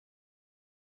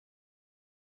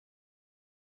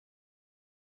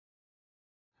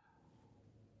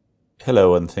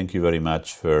Hello, and thank you very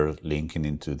much for linking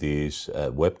into this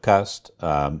webcast.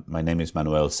 My name is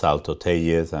Manuel Salto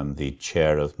Tellez. I'm the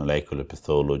Chair of Molecular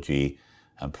Pathology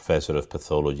and Professor of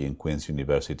Pathology in Queen's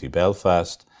University,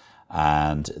 Belfast.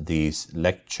 And this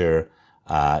lecture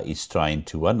is trying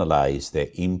to analyze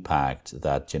the impact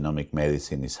that genomic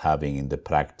medicine is having in the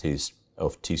practice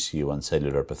of tissue and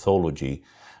cellular pathology,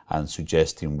 and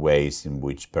suggesting ways in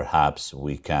which perhaps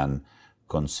we can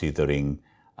considering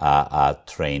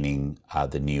training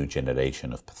the new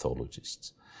generation of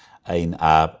pathologists. In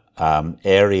an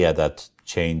area that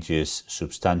changes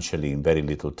substantially in very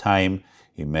little time,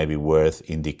 it may be worth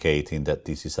indicating that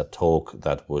this is a talk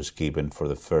that was given for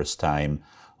the first time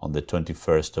on the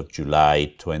 21st of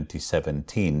July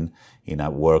 2017 in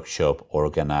a workshop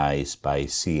organized by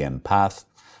CMPath,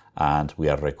 and we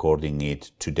are recording it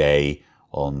today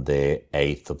on the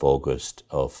 8th of August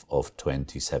of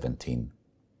 2017.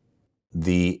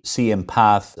 The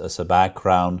CMPath, as a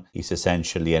background, is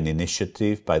essentially an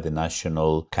initiative by the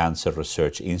National Cancer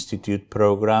Research Institute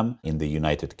program in the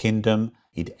United Kingdom.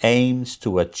 It aims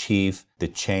to achieve the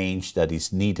change that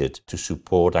is needed to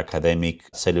support academic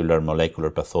cellular molecular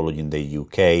pathology in the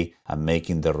UK and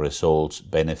making the results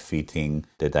benefiting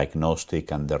the diagnostic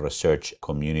and the research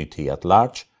community at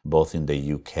large, both in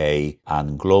the UK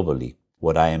and globally.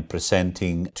 What I am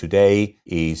presenting today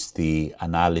is the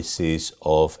analysis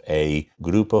of a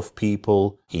group of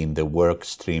people in the work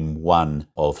stream 1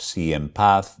 of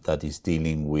CMPath that is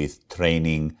dealing with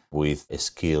training with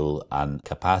skill and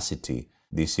capacity.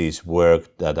 This is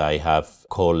work that I have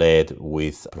co-led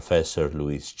with Professor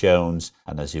Louise Jones,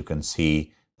 and as you can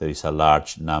see, there is a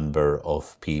large number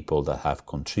of people that have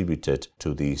contributed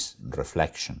to this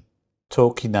reflection.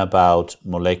 Talking about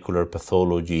molecular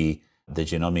pathology, the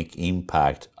genomic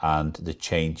impact and the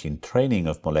change in training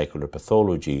of molecular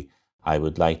pathology, I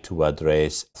would like to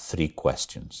address 3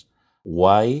 questions.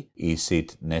 Why is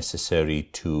it necessary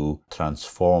to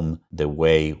transform the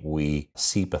way we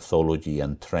see pathology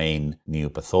and train new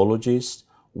pathologists?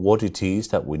 What it is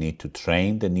that we need to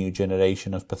train the new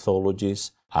generation of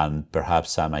pathologists, and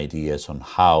perhaps some ideas on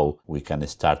how we can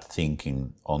start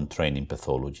thinking on training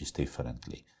pathologists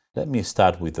differently. Let me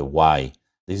start with the why.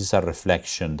 This is a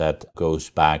reflection that goes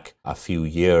back a few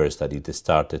years, that it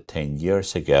started 10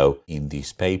 years ago in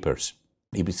these papers.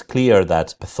 It is clear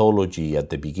that pathology at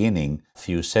the beginning, a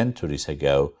few centuries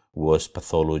ago, was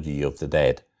pathology of the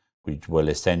dead, which were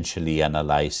essentially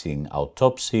analyzing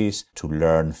autopsies to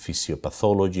learn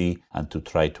physiopathology and to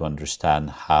try to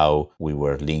understand how we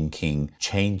were linking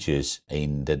changes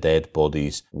in the dead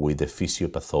bodies with the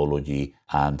physiopathology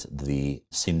and the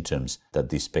symptoms that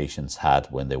these patients had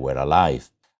when they were alive.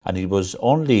 And it was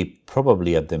only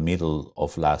probably at the middle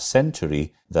of last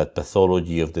century that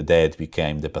pathology of the dead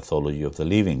became the pathology of the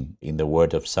living. In the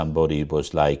word of somebody, it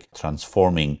was like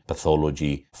transforming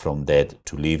pathology from dead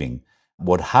to living.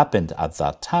 What happened at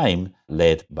that time,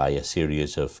 led by a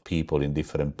series of people in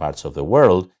different parts of the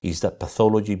world, is that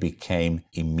pathology became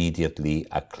immediately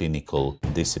a clinical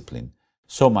discipline.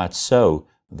 So much so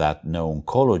that no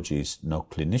oncologist, no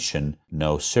clinician,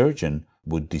 no surgeon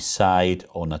would decide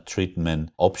on a treatment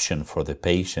option for the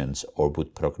patients or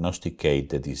would prognosticate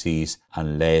the disease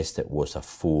unless there was a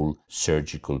full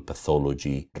surgical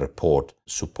pathology report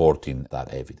supporting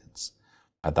that evidence.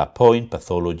 At that point,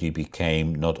 pathology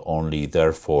became not only,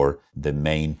 therefore, the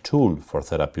main tool for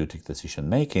therapeutic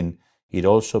decision-making, it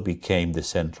also became the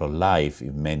central life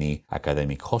in many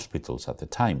academic hospitals at the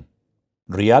time.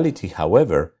 Reality,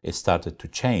 however, started to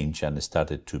change and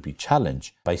started to be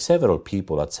challenged by several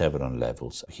people at several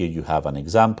levels. Here you have an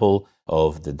example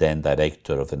of the then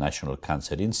director of the National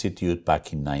Cancer Institute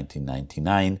back in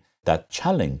 1999 that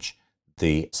challenged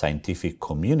the scientific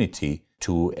community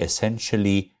to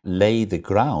essentially lay the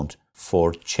ground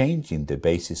for changing the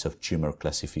basis of tumor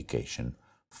classification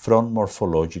from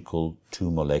morphological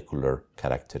to molecular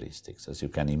characteristics. As you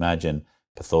can imagine,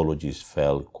 pathologists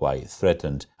felt quite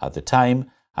threatened at the time,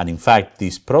 and in fact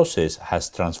this process has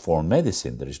transformed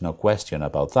medicine. There is no question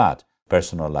about that.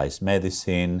 Personalized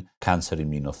medicine, cancer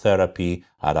immunotherapy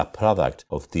are a product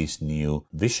of this new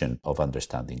vision of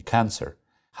understanding cancer.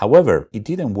 However, it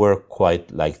didn't work quite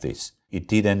like this. It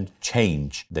didn't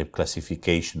change the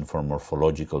classification from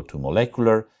morphological to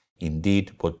molecular.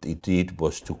 Indeed, what it did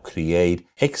was to create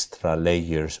extra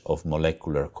layers of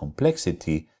molecular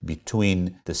complexity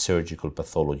between the surgical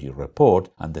pathology report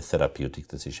and the therapeutic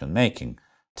decision-making.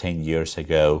 10 years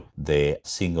ago, the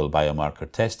single biomarker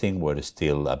testing were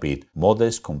still a bit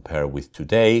modest compared with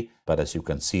today, but as you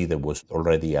can see, there was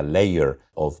already a layer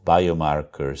of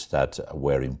biomarkers that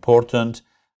were important.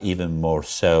 even more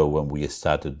so when we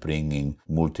started bringing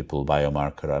multiple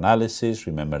biomarker analysis.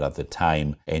 Remember, at the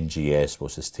time, NGS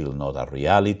was still not a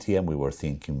reality, and we were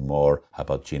thinking more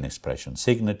about gene expression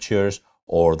signatures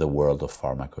or the world of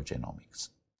pharmacogenomics.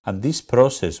 And this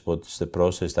process was the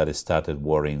process that started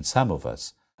worrying some of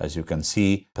us. As you can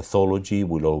see, pathology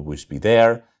will always be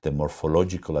there, the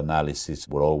morphological analysis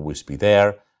will always be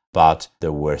there, but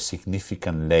there were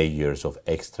significant layers of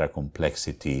extra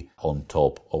complexity on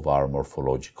top of our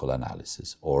morphological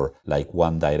analysis. Or like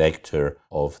one director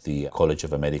of the College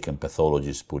of American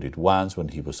Pathologists put it once when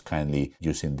he was kindly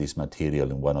using this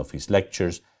material in one of his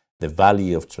lectures, the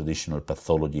value of traditional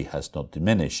pathology has not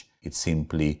diminished, it's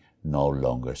simply no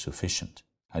longer sufficient.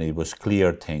 And it was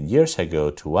clear 10 years ago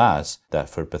to us that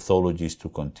for pathologists to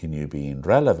continue being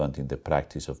relevant in the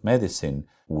practice of medicine,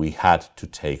 we had to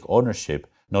take ownership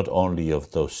not only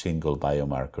of those single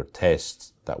biomarker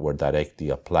tests that were directly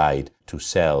applied to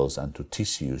cells and to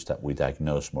tissues that we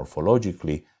diagnose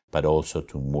morphologically, but also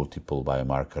to multiple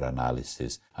biomarker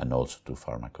analysis and also to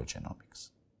pharmacogenomics.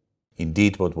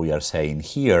 Indeed, what we are saying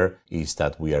here is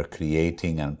that we are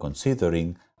creating and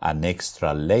considering an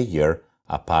extra layer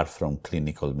apart from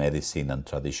clinical medicine and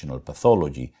traditional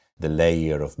pathology, the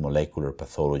layer of molecular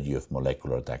pathology, of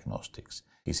molecular diagnostics.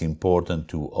 It's important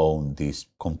to own this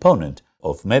component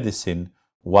of medicine.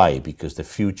 Why? Because the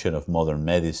future of modern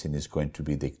medicine is going to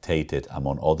be dictated,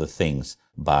 among other things,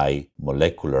 by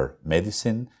molecular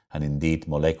medicine, and indeed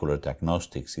molecular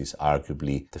diagnostics is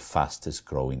arguably the fastest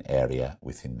growing area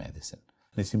within medicine.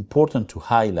 And it's important to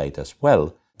highlight as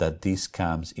well that this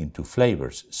comes in two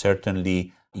flavors.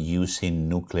 Certainly using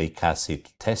nucleic acid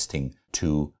testing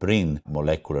to bring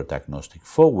molecular diagnostic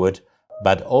forward,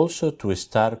 but also to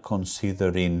start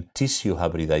considering tissue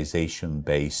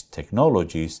hybridization-based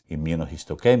technologies,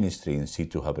 immunohistochemistry, in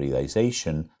situ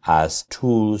hybridization, as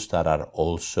tools that are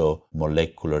also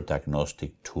molecular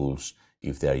diagnostic tools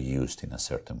if they are used in a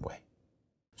certain way.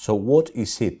 So what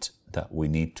is it that we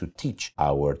need to teach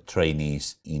our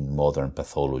trainees in modern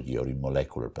pathology or in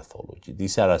molecular pathology?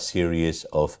 These are a series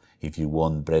of, if you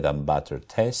want, bread and butter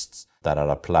tests that are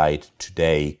applied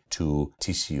today to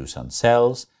tissues and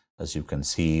cells. As you can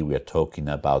see, we are talking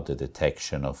about the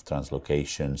detection of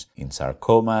translocations in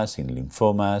sarcomas, in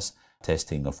lymphomas,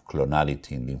 testing of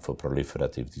clonality in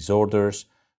lymphoproliferative disorders.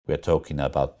 We are talking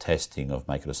about testing of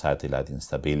microsatellite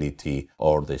instability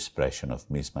or the expression of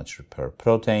mismatch repair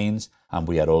proteins. And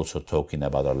we are also talking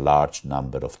about a large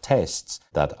number of tests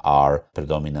that are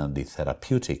predominantly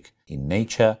therapeutic in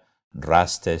nature: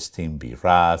 RAS testing,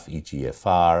 BRAF,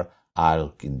 EGFR,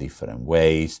 ALK in different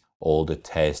ways, all the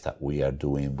tests that we are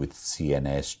doing with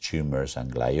CNS tumors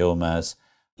and gliomas,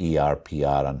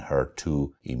 ERPR and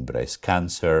HER2 in breast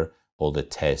cancer, all the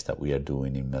tests that we are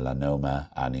doing in melanoma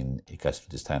and in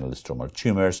gastrointestinal stromal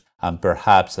tumors, and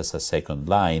perhaps as a second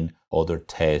line, other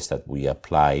tests that we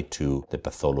apply to the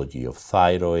pathology of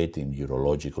thyroid, in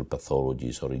urological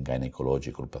pathologies or in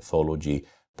gynecological pathology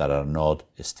that are not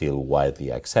still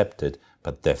widely accepted,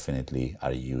 but definitely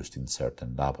are used in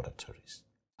certain laboratories.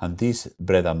 And this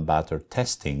bread and butter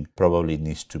testing probably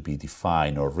needs to be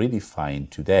defined or redefined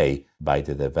today by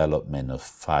the development of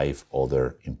 5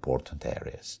 other important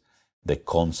areas. The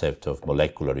concept of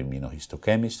molecular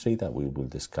immunohistochemistry that we will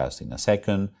discuss in a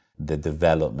second, the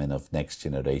development of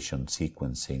next-generation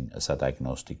sequencing as a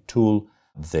diagnostic tool,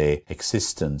 the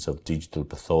existence of digital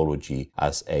pathology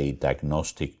as a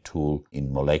diagnostic tool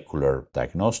in molecular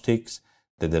diagnostics,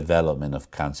 the development of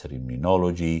cancer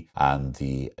immunology, and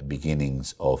the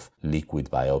beginnings of liquid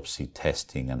biopsy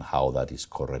testing and how that is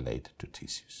correlated to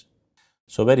tissues.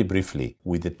 So very briefly,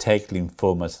 we detect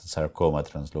lymphomas and sarcoma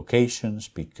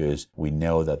translocations because we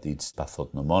know that it's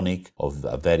pathognomonic of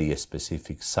a very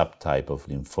specific subtype of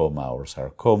lymphoma or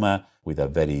sarcoma with a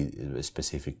very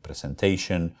specific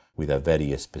presentation, with a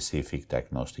very specific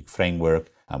diagnostic framework,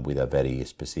 and with a very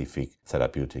specific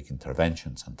therapeutic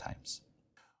intervention sometimes.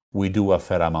 We do a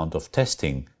fair amount of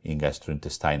testing in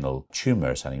gastrointestinal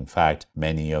tumors, and in fact,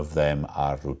 many of them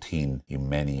are routine in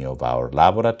many of our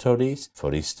laboratories.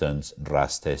 For instance,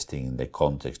 RAS testing in the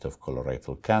context of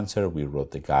colorectal cancer. We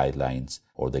wrote the guidelines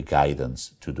or the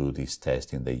guidance to do this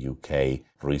test in the UK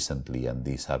recently, and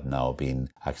these have now been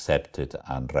accepted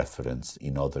and referenced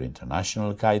in other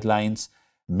international guidelines.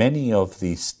 Many of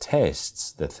these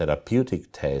tests, the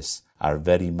therapeutic tests, are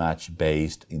very much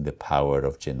based in the power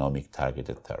of genomic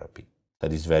targeted therapy.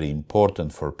 That is very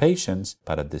important for patients,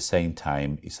 but at the same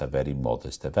time is a very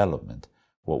modest development.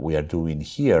 What we are doing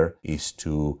here is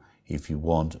to, if you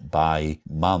want, buy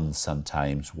months,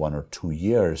 sometimes 1 or 2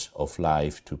 years of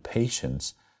life to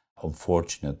patients.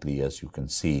 Unfortunately, as you can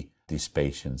see, these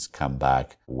patients come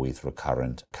back with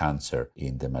recurrent cancer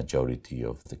in the majority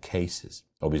of the cases.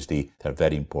 Obviously, they're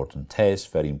very important tests,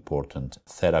 very important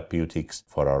therapeutics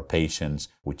for our patients,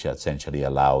 which are essentially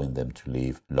allowing them to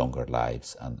live longer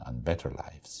lives and better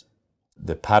lives.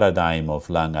 The paradigm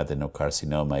of lung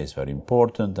adenocarcinoma is very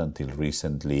important. Until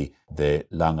recently, the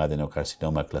lung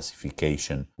adenocarcinoma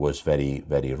classification was very,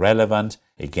 very relevant.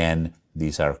 Again,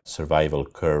 these are survival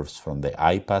curves from the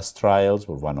IPAS trials,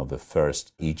 or one of the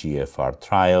first EGFR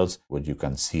trials. What you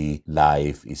can see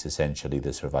live is essentially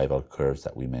the survival curves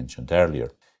that we mentioned earlier.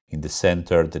 In the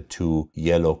center, the two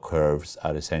yellow curves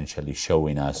are essentially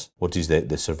showing us what is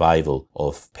the survival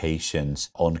of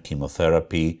patients on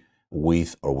chemotherapy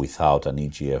with or without an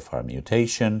EGFR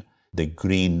mutation. The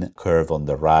green curve on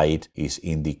the right is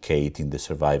indicating the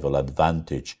survival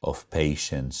advantage of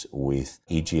patients with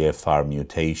EGFR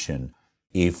mutation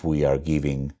if we are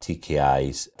giving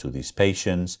TKIs to these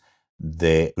patients.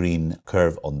 The green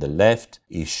curve on the left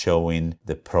is showing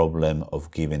the problem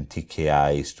of giving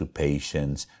TKIs to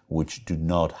patients which do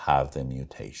not have the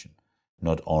mutation.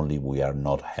 Not only we are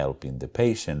not helping the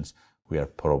patients, we are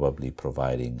probably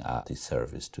providing a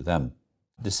disservice to them.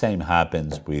 The same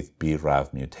happens with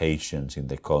BRAF mutations in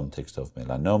the context of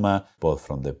melanoma, both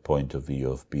from the point of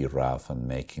view of BRAF and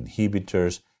MEK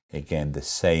inhibitors. Again, the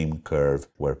same curve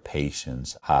where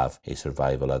patients have a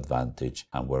survival advantage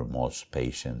and where most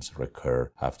patients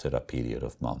recur after a period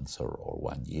of months or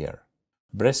 1 year.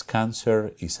 Breast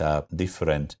cancer is a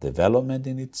different development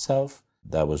in itself.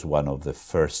 That was one of the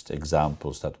first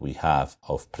examples that we have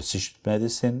of precision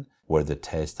medicine, where the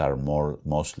tests are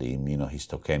mostly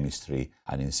immunohistochemistry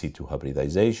and in situ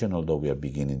hybridization, although we are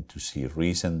beginning to see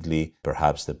recently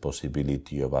perhaps the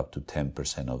possibility of up to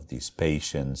 10% of these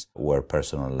patients where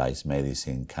personalized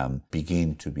medicine can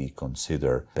begin to be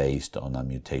considered based on a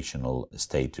mutational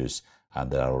status, and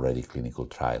there are already clinical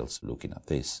trials looking at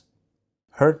this.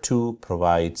 HER2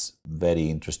 provides very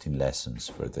interesting lessons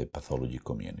for the pathology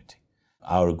community.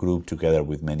 Our group, together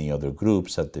with many other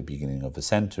groups at the beginning of the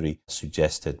century,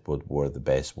 suggested what were the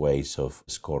best ways of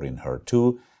scoring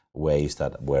HER2, ways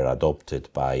that were adopted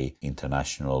by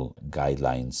international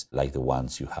guidelines like the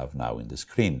ones you have now in the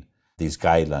screen. These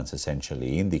guidelines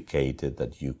essentially indicated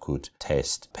that you could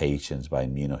test patients by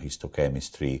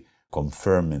immunohistochemistry,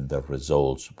 confirming the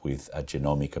results with a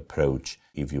genomic approach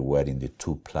if you were in the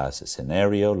 2+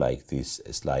 scenario, like this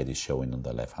slide is showing on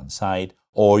the left-hand side,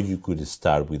 or you could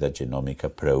start with a genomic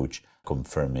approach,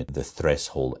 confirming the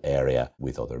threshold area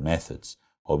with other methods.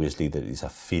 Obviously, there is a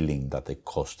feeling that the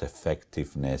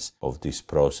cost-effectiveness of this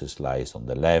process lies on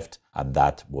the left, and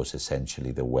that was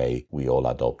essentially the way we all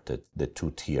adopted the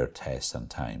 2-tier tests and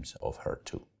times of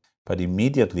HER2. But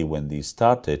immediately when this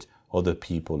started, other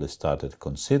people started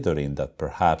considering that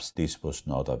perhaps this was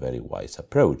not a very wise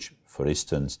approach. For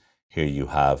instance, here you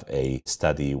have a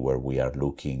study where we are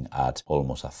looking at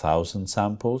almost 1,000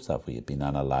 samples that have been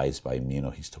analyzed by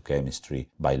immunohistochemistry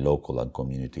by local and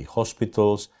community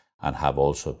hospitals and have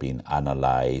also been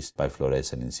analyzed by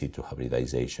fluorescent in situ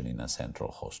hybridization in a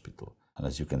central hospital. And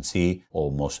as you can see,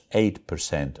 almost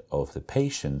 8% of the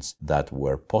patients that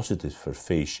were positive for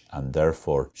FISH and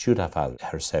therefore should have had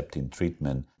Herceptin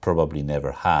treatment probably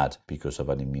never had because of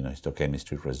an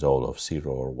immunohistochemistry result of 0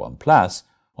 or 1+.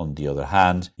 On the other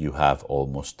hand, you have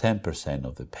almost 10%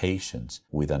 of the patients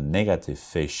with a negative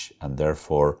FISH and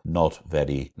therefore not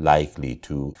very likely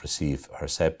to receive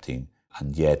Herceptin,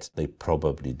 and yet they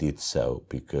probably did so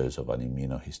because of an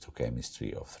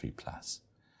immunohistochemistry of 3+.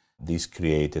 This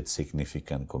created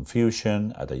significant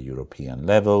confusion at a European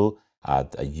level,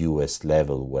 at a US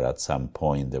level, where at some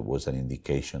point there was an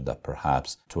indication that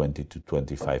perhaps 20 to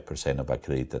 25% of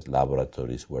accredited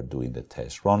laboratories were doing the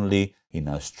test wrongly. In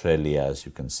Australia, as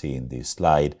you can see in this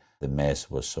slide, the mess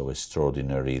was so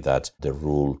extraordinary that the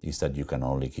rule is that you can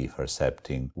only give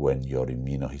Herceptin when your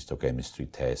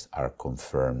immunohistochemistry tests are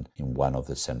confirmed in one of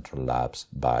the central labs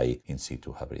by in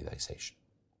situ hybridization.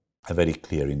 A very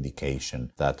clear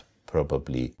indication that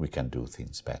probably we can do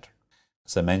things better.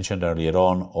 As I mentioned earlier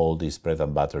on, all these bread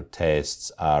and butter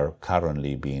tests are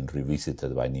currently being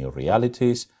revisited by new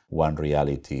realities. One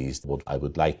reality is what I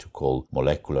would like to call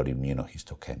molecular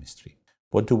immunohistochemistry.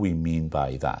 What do we mean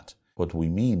by that? What we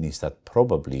mean is that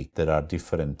probably there are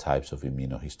different types of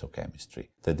immunohistochemistry.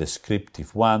 The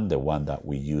descriptive one, the one that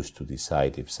we use to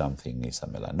decide if something is a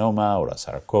melanoma or a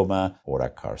sarcoma or a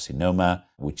carcinoma,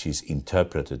 which is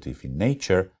interpretative in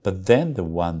nature, but then the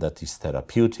one that is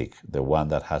therapeutic, the one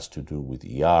that has to do with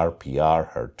ER,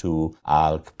 PR, HER2,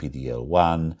 ALK,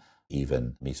 PD-L1,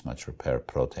 even mismatch repair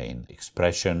protein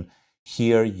expression.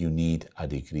 Here you need a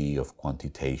degree of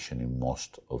quantitation in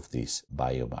most of these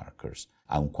biomarkers.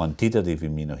 And quantitative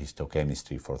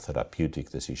immunohistochemistry for therapeutic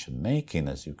decision making,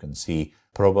 as you can see,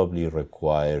 probably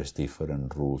requires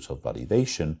different rules of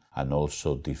validation and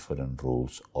also different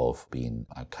rules of being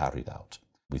carried out.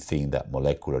 We think that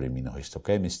molecular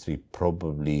immunohistochemistry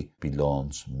probably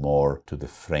belongs more to the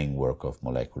framework of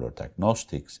molecular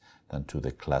diagnostics than to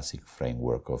the classic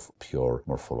framework of pure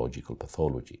morphological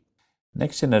pathology.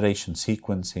 Next generation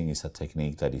sequencing is a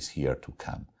technique that is here to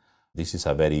come. This is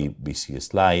a very busy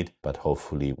slide, but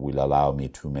hopefully will allow me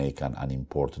to make an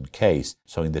important case.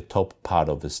 So in the top part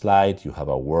of the slide, you have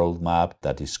a world map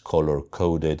that is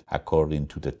color-coded according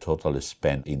to the total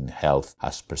spent in health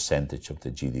as percentage of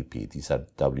the GDP. These are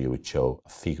WHO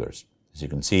figures. As you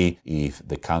can see, if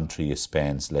the country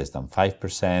spends less than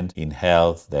 5% in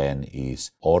health, then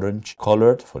is orange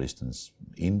colored, for instance,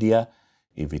 India.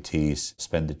 If it is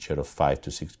expenditure of 5 to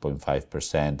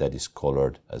 6.5%, that is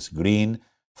colored as green,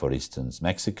 for instance,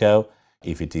 Mexico.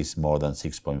 If it is more than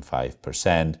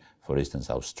 6.5%, for instance,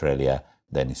 Australia,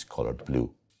 then it's colored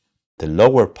blue. The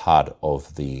lower part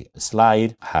of the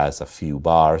slide has a few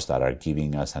bars that are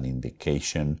giving us an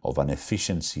indication of an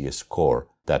efficiency score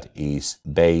that is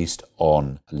based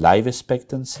on life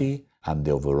expectancy and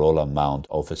the overall amount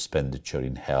of expenditure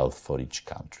in health for each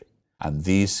country. And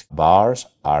these bars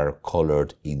are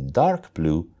colored in dark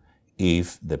blue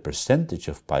if the percentage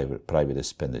of private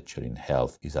expenditure in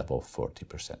health is above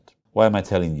 40%. Why am I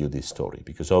telling you this story?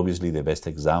 Because obviously the best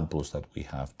examples that we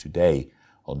have today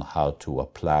on how to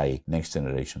apply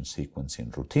next-generation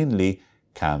sequencing routinely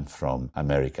come from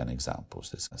American examples.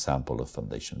 This example of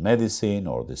Foundation Medicine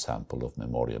or the sample of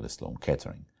Memorial Sloan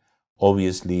Kettering.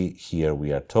 Obviously, here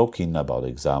we are talking about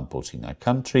examples in a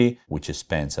country which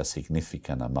spends a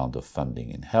significant amount of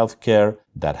funding in healthcare,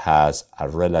 that has a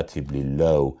relatively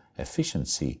low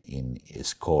efficiency in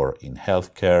score in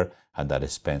healthcare, and that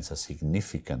spends a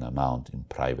significant amount in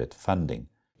private funding.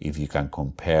 If you can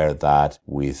compare that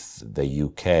with the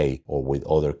UK or with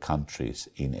other countries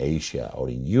in Asia or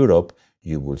in Europe,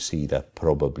 you will see that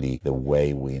probably the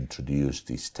way we introduce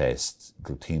these tests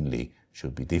routinely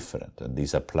should be different. And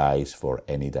this applies for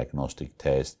any diagnostic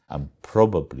test and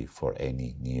probably for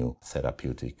any new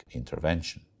therapeutic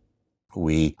intervention.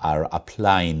 We are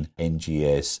applying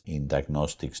NGS in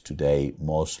diagnostics today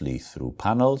mostly through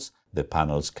panels. The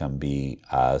panels can be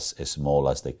as small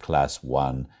as the class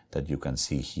 1 that you can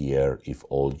see here if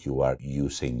all you are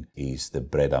using is the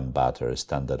bread and butter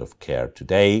standard of care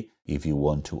today. If you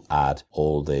want to add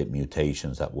all the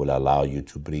mutations that will allow you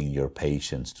to bring your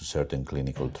patients to certain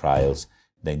clinical trials,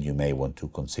 then you may want to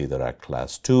consider a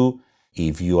class 2.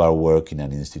 If you are working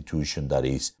in an institution that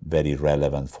is very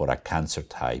relevant for a cancer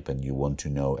type and you want to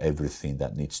know everything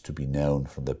that needs to be known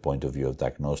from the point of view of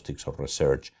diagnostics or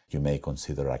research, you may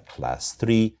consider a class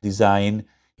 3 design.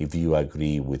 If you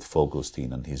agree with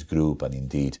Fogelstein and his group, and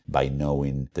indeed by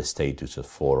knowing the status of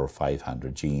 400 or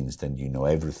 500 genes, then you know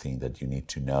everything that you need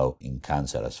to know in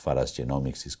cancer as far as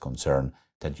genomics is concerned,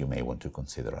 then you may want to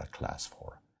consider a class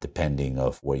 4. Depending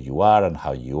of where you are and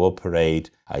how you operate,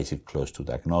 is it close to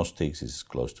diagnostics, is it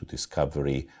close to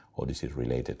discovery, or is it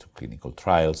related to clinical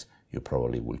trials, you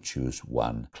probably will choose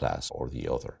one class or the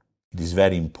other. It is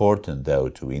very important, though,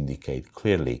 to indicate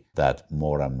clearly that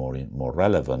more and more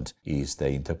relevant is the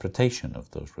interpretation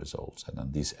of those results. And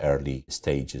in these early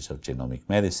stages of genomic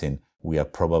medicine, we are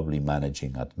probably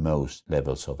managing at most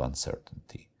levels of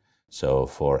uncertainty. So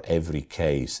for every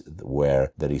case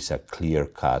where there is a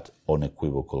clear-cut,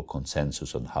 unequivocal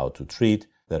consensus on how to treat,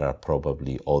 there are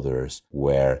probably others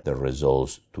where the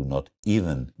results do not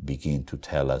even begin to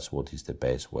tell us what is the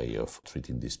best way of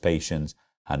treating these patients,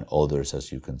 and others,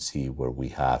 as you can see, where we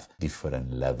have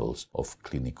different levels of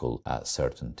clinical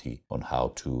certainty on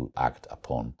how to act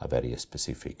upon a very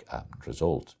specific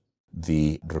result.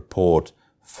 The report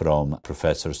from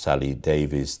Professor Sally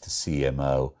Davies, the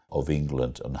CMO of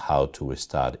England, on how to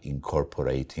start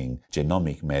incorporating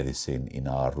genomic medicine in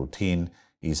our routine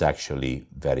is actually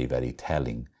very, very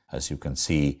telling. As you can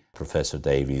see, Professor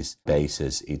Davies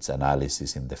bases its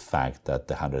analysis in the fact that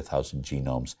the 100,000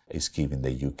 genomes is giving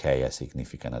the UK a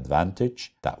significant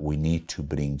advantage, that we need to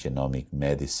bring genomic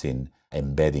medicine,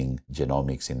 embedding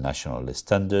genomics in national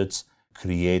standards,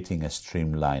 creating a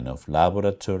streamline of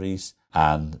laboratories,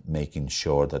 and making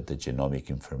sure that the genomic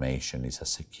information is as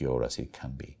secure as it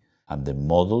can be. And the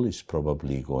model is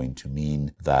probably going to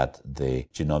mean that the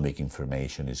genomic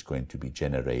information is going to be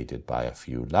generated by a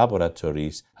few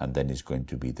laboratories and then is going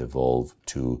to be devolved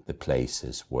to the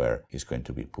places where it's going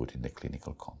to be put in the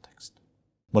clinical context.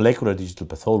 Molecular digital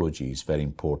pathology is very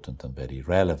important and very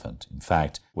relevant. In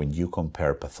fact, when you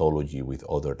compare pathology with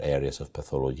other areas of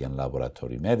pathology and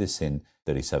laboratory medicine,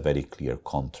 there is a very clear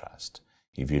contrast.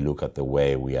 If you look at the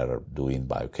way we are doing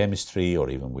biochemistry, or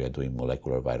even we are doing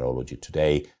molecular virology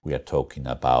today, we are talking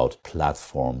about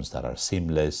platforms that are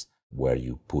seamless, where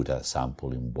you put a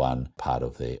sample in one part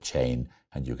of the chain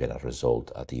and you get a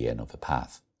result at the end of the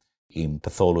path. In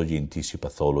pathology, in tissue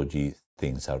pathology,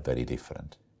 things are very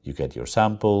different. You get your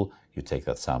sample, you take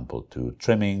that sample to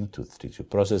trimming, to tissue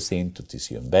processing, to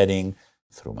tissue embedding,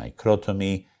 through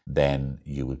microtomy, then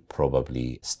you would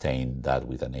probably stain that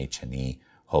with an H&E,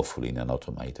 hopefully in an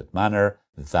automated manner.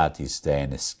 That is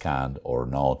then scanned or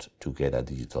not to get a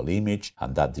digital image,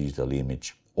 and that digital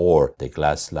image or the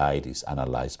glass slide is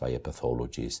analyzed by a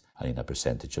pathologist, and in a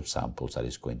percentage of samples that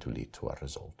is going to lead to a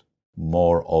result.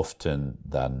 More often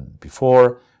than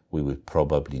before, we will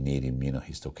probably need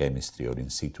immunohistochemistry or in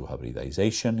situ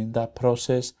hybridization in that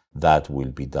process. That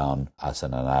will be done as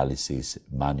an analysis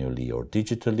manually or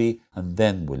digitally, and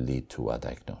then will lead to a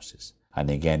diagnosis. And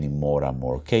again, in more and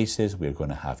more cases, we're going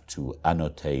to have to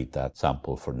annotate that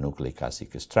sample for nucleic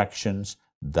acid extractions,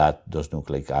 that those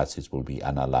nucleic acids will be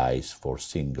analyzed for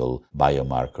single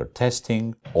biomarker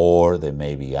testing, or they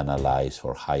may be analyzed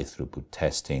for high throughput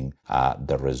testing,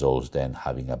 the results then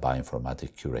having a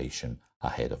bioinformatic curation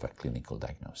ahead of a clinical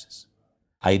diagnosis.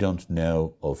 I don't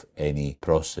know of any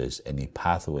process, any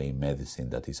pathway in medicine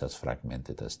that is as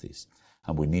fragmented as this.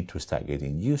 And we need to start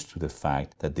getting used to the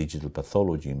fact that digital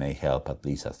pathology may help at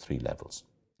least at 3 levels.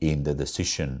 In the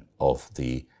decision of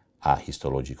the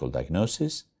histological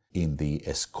diagnosis, in the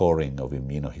scoring of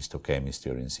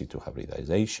immunohistochemistry or in situ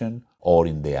hybridization, or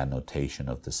in the annotation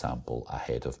of the sample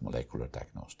ahead of molecular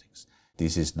diagnostics.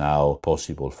 This is now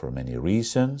possible for many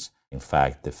reasons. In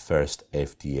fact, the first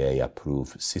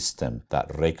FDA-approved system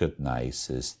that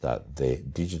recognizes that the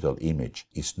digital image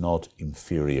is not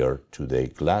inferior to the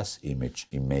glass image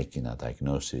in making a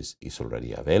diagnosis is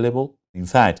already available. In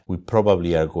fact, we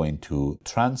probably are going to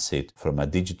transit from a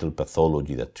digital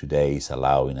pathology that today is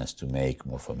allowing us to make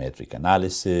morphometric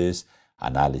analysis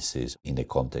in the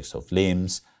context of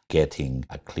limbs, getting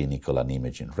a clinical and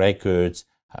imaging records,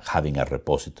 having a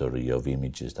repository of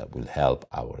images that will help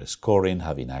our scoring,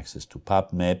 having access to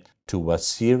PubMed, to a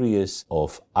series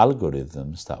of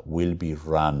algorithms that will be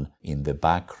run in the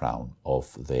background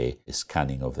of the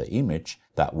scanning of the image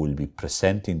that will be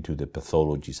presenting to the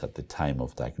pathologists at the time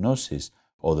of diagnosis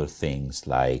other things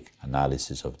like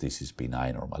analysis of this is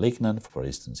benign or malignant, for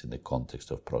instance, in the context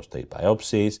of prostate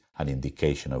biopsies, an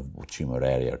indication of tumor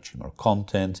area or tumor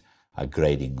content, a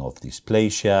grading of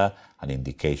dysplasia, an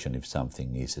indication if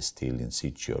something is still in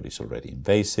situ or is already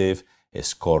invasive, a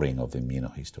scoring of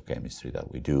immunohistochemistry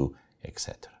that we do,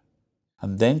 etc.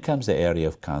 And then comes the area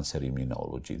of cancer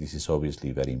immunology. This is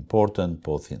obviously very important,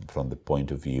 both from the point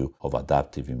of view of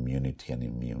adaptive immunity and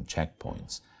immune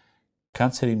checkpoints.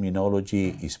 Cancer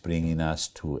immunology is bringing us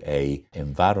to an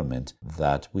environment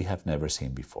that we have never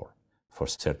seen before. For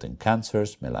certain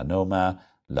cancers, melanoma,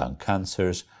 lung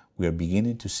cancers, we are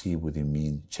beginning to see with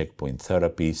immune checkpoint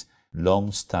therapies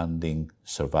long-standing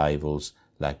survivals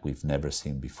like we've never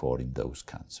seen before in those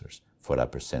cancers for a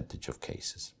percentage of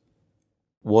cases.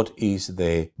 What is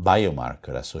the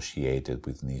biomarker associated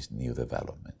with this new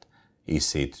development?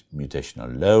 Is it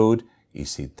mutational load?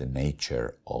 Is it the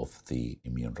nature of the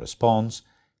immune response?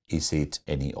 Is it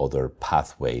any other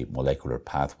pathway, molecular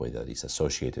pathway that is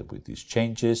associated with these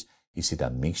changes? Is it a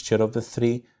mixture of the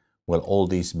 3? Well, all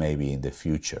these may be in the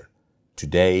future.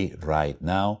 Today, right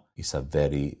now, is a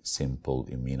very simple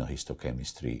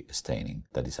immunohistochemistry staining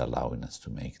that is allowing us to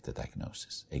make the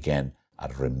diagnosis. Again, a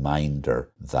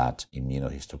reminder that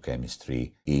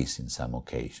immunohistochemistry is in some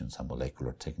occasions a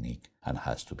molecular technique and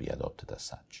has to be adopted as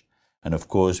such. And of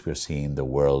course, we're seeing the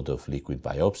world of liquid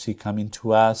biopsy coming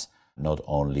to us, not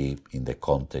only in the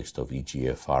context of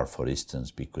EGFR, for instance,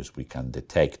 because we can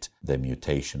detect the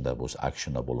mutation that was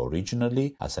actionable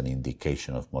originally as an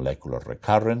indication of molecular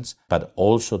recurrence, but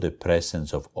also the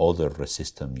presence of other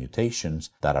resistant mutations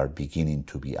that are beginning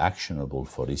to be actionable,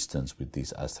 for instance, with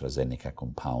this AstraZeneca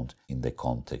compound in the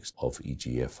context of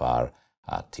EGFR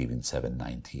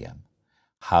TIVIN790M.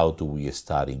 How do we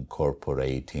start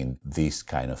incorporating this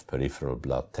kind of peripheral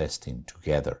blood testing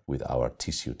together with our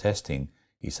tissue testing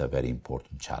is a very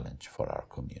important challenge for our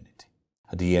community.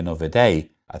 At the end of the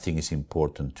day, I think it's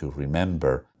important to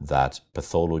remember that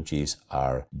pathologies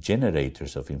are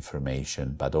generators of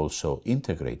information, but also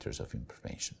integrators of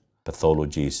information.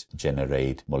 Pathologies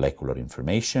generate molecular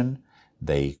information.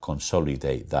 They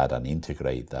consolidate that and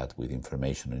integrate that with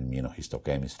information in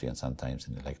immunohistochemistry and sometimes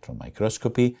in electron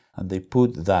microscopy, and they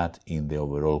put that in the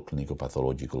overall clinical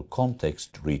pathological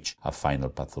context to reach a final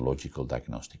pathological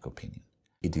diagnostic opinion.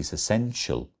 It is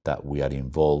essential that we are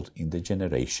involved in the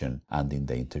generation and in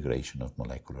the integration of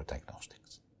molecular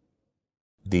diagnostics.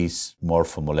 This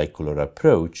morphomolecular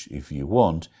approach, if you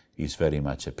want, is very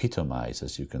much epitomized,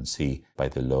 as you can see, by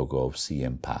the logo of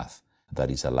CMPath. That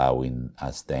is allowing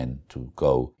us then to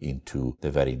go into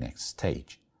the very next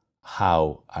stage.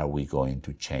 How are we going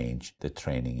to change the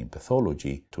training in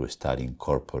pathology to start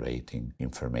incorporating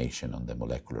information on the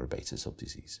molecular basis of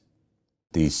disease?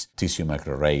 This tissue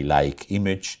microarray-like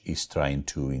image is trying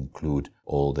to include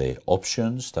all the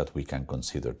options that we can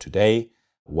consider today.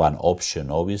 One option,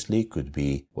 obviously, could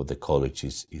be what the college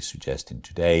is suggesting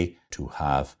today, to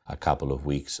have a couple of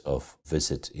weeks of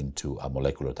visit into a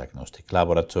molecular diagnostic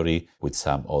laboratory with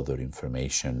some other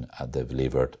information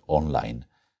delivered online.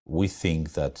 We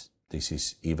think that this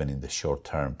is, even in the short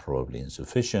term, probably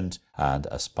insufficient, and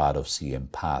as part of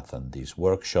CMPath and this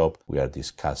workshop, we are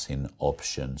discussing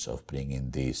options of bringing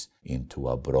this into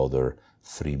a broader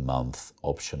 3-month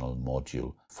optional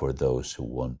module for those who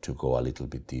want to go a little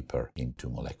bit deeper into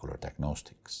molecular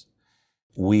diagnostics.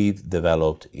 We've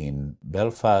developed in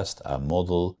Belfast a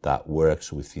model that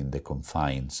works within the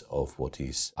confines of what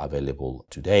is available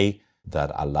today,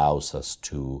 that allows us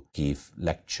to give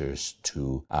lectures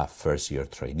to first-year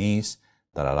trainees,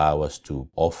 that allow us to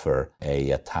offer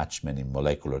an attachment in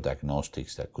molecular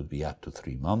diagnostics that could be up to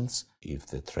 3 months if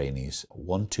the trainees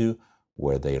want to,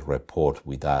 where they report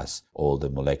with us all the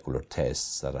molecular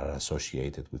tests that are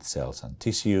associated with cells and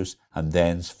tissues. And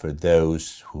then for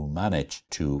those who manage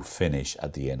to finish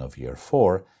at the end of year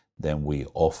 4, then we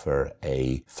offer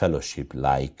a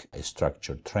fellowship-like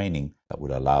structured training that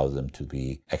would allow them to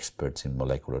be experts in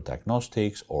molecular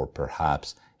diagnostics, or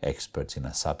perhaps experts in a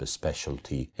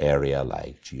subspecialty area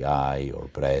like GI or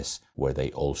breast, where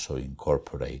they also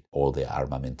incorporate all the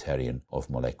armamentarium of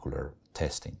molecular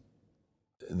testing.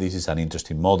 This is an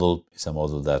interesting model. It's a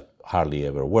model that hardly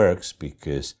ever works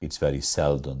because it's very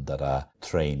seldom that a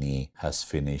trainee has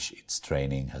finished its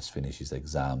training, has finished its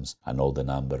exams, and all the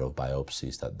number of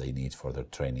biopsies that they need for their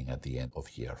training at the end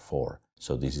of year 4.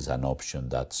 So this is an option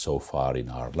that so far in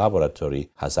our laboratory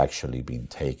has actually been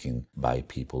taken by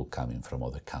people coming from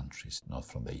other countries, not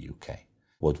from the UK.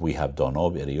 What we have done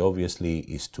very obviously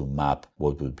is to map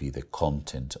what would be the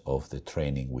content of the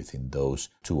training within those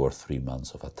 2 or 3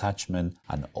 months of attachment,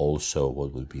 and also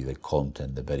what would be the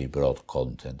content, the very broad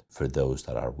content, for those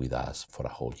that are with us for a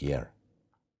whole year.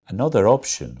 Another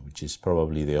option, which is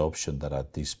probably the option that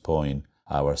at this point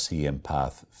our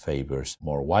CMPath favors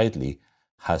more widely,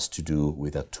 has to do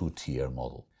with a 2-tier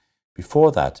model.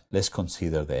 Before that, let's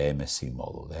consider the MSc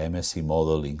model. The MSc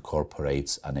model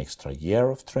incorporates an extra year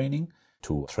of training,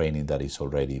 to training that is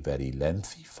already very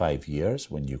lengthy, 5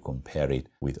 years, when you compare it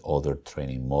with other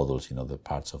training models in other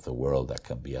parts of the world that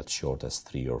can be as short as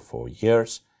 3 or 4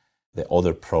 years. The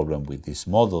other problem with this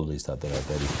model is that there are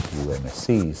very few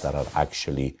MSCs that are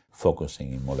actually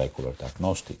focusing in molecular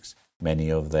diagnostics.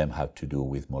 Many of them have to do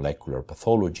with molecular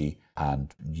pathology,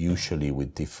 and usually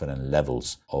with different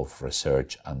levels of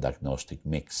research and diagnostic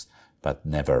mix, but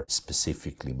never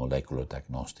specifically molecular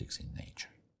diagnostics in nature.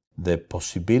 The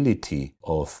possibility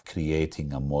of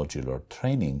creating a modular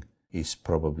training is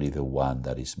probably the one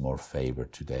that is more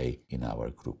favored today in our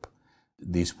group.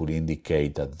 This would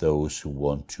indicate that those who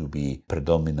want to be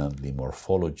predominantly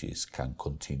morphologists can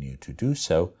continue to do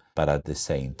so, but at the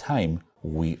same time,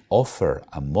 we offer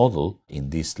a model. In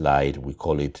this slide, we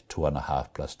call it 2.5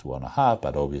 plus 2.5,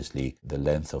 but obviously the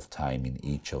length of time in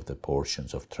each of the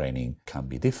portions of training can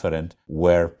be different,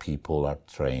 where people are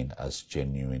trained as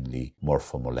genuinely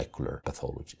morphomolecular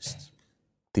pathologists.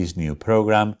 This new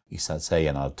program is, I'd say,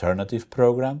 an alternative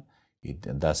program.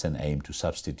 It doesn't aim to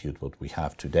substitute what we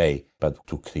have today, but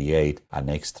to create an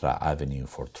extra avenue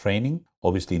for training.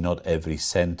 Obviously, not every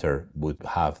center would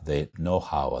have the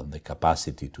know-how and the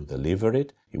capacity to deliver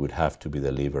it. It would have to be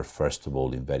delivered, first of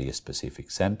all, in very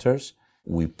specific centers.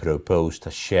 We proposed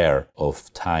a share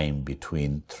of time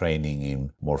between training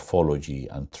in morphology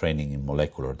and training in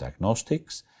molecular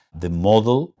diagnostics. The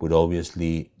model would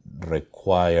obviously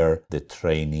require the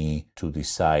trainee to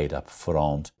decide up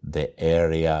front the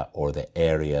area or the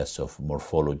areas of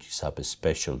morphology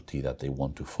subspecialty that they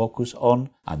want to focus on,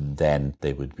 and then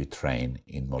they would be trained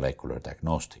in molecular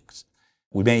diagnostics.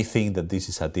 We may think that this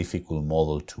is a difficult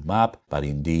model to map, but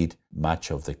indeed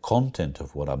much of the content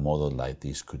of what a model like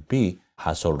this could be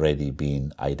has already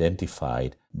been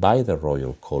identified by the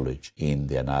Royal College in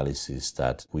the analysis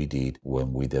that we did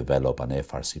when we developed an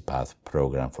FRC-Path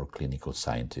program for clinical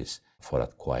scientists for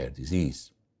acquired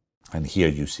disease. And here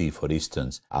you see, for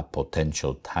instance, a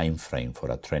potential time frame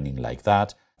for a training like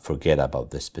that. Forget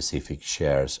about the specific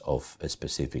shares of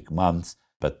specific months,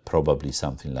 but probably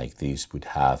something like this would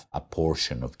have a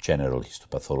portion of general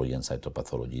histopathology and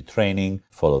cytopathology training,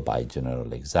 followed by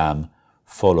general exam,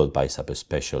 followed by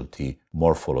subspecialty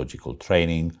morphological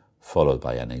training, followed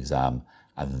by an exam,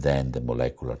 and then the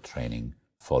molecular training,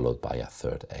 followed by a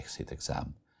third exit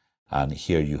exam. And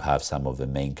here you have some of the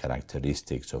main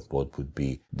characteristics of what would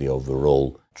be the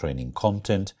overall training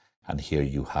content. And here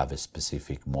you have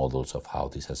specific models of how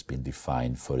this has been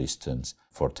defined, for instance,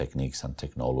 for techniques and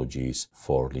technologies,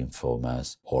 for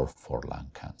lymphomas, or for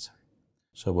lung cancer.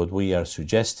 So what we are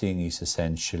suggesting is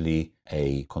essentially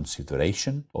a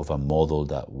consideration of a model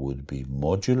that would be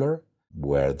modular,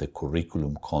 where the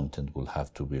curriculum content will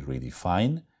have to be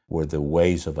redefined, where the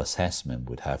ways of assessment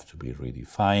would have to be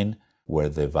redefined, where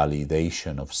the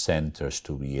validation of centers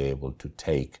to be able to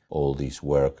take all this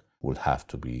work will have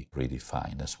to be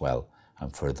redefined as well.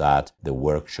 And for that, the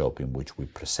workshop in which we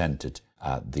presented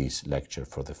this lecture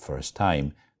for the first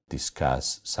time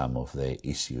discuss some of the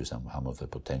issues and some of the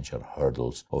potential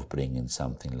hurdles of bringing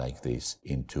something like this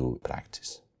into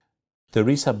practice. There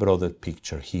is a broader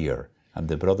picture here, and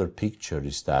the broader picture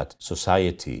is that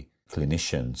society,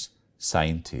 clinicians,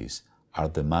 scientists are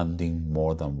demanding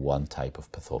more than one type of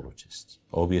pathologists.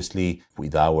 Obviously,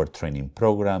 with our training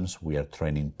programs, we are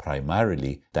training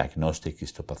primarily diagnostic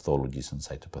histopathologists and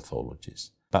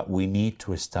cytopathologists. But we need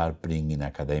to start bringing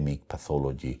academic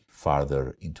pathology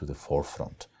farther into the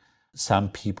forefront. Some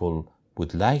people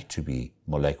would like to be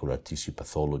molecular tissue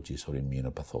pathologists or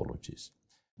immunopathologists.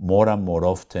 More and more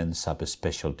often,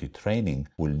 subspecialty training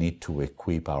will need to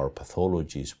equip our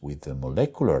pathologists with the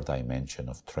molecular dimension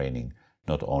of training,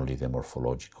 not only the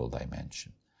morphological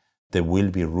dimension. There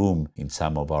will be room in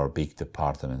some of our big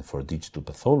departments for digital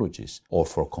pathologists or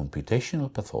for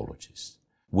computational pathologists.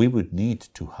 We would need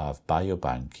to have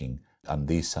biobanking, and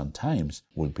these sometimes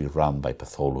will be run by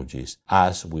pathologists,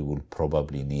 as we will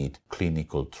probably need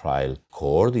clinical trial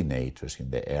coordinators in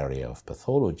the area of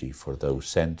pathology for those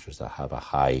centers that have a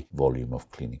high volume of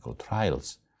clinical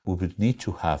trials. We would need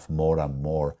to have more and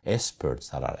more experts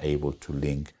that are able to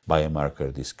link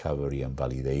biomarker discovery and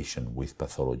validation with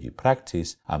pathology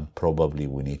practice, and probably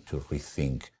we need to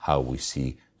rethink how we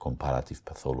see comparative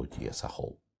pathology as a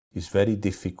whole. It's very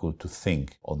difficult to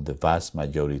think on the vast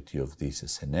majority of these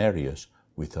scenarios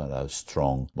without a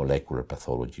strong molecular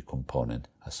pathology component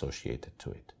associated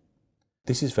to it.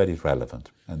 This is very relevant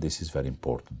and this is very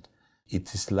important.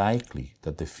 It is likely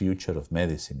that the future of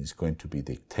medicine is going to be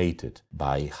dictated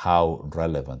by how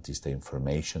relevant is the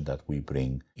information that we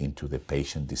bring into the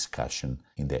patient discussion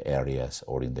in the areas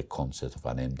or in the concept of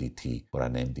an MDT or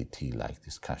an MDT-like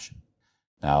discussion.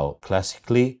 Now,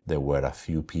 classically, there were a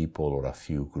few people or a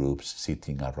few groups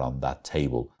sitting around that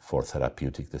table for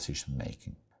therapeutic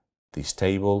decision-making. This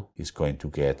table is going to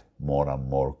get more and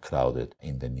more crowded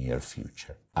in the near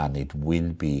future, and it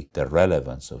will be the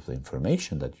relevance of the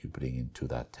information that you bring into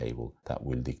that table that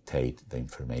will dictate the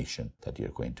information that you're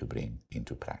going to bring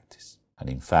into practice. And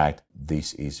in fact,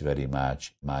 this is very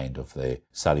much mind of the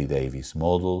Sally Davis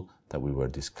model that we were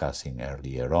discussing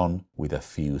earlier on, with a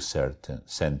few certain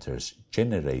centers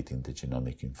generating the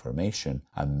genomic information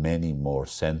and many more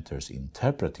centers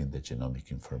interpreting the genomic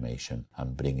information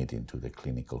and bring it into the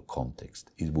clinical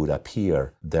context. It would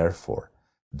appear, therefore,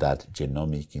 that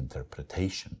genomic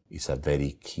interpretation is a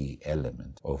very key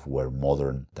element of where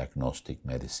modern diagnostic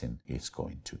medicine is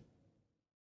going to.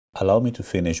 Allow me to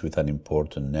finish with an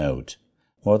important note.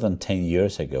 More than 10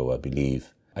 years ago, I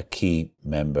believe, a key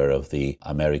member of the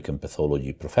American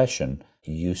pathology profession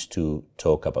used to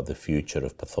talk about the future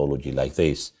of pathology like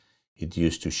this. It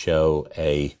used to show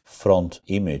a front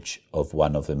image of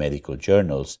one of the medical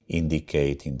journals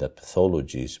indicating that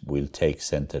pathologists will take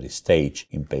center stage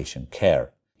in patient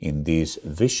care. In this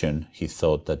vision, he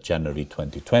thought that January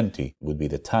 2020 would be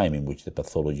the time in which the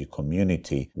pathology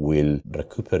community will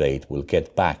recuperate, will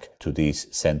get back to this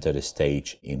center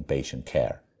stage in patient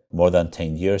care. More than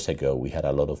 10 years ago, we had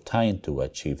a lot of time to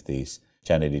achieve this.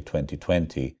 January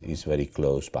 2020 is very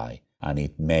close by, and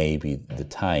it may be the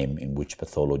time in which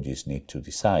pathologists need to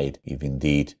decide if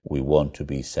indeed we want to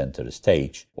be center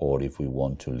stage or if we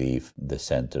want to leave the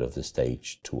center of the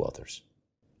stage to others.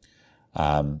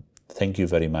 Thank you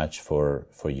very much for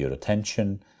your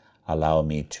attention. Allow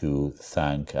me to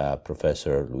thank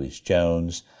Professor Louise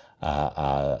Jones,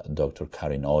 Dr.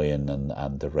 Karin Oyen,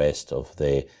 and the rest of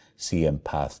the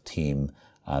CMPath team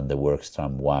and the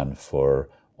Workstream 1 for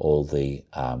all the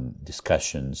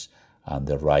discussions and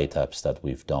the write-ups that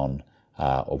we've done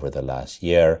over the last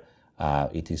year.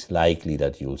 It is likely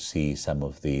that you'll see some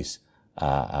of these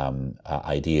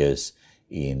ideas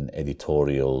in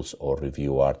editorials or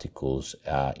review articles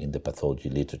in the pathology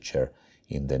literature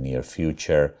in the near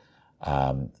future.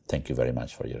 Thank you very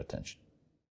much for your attention.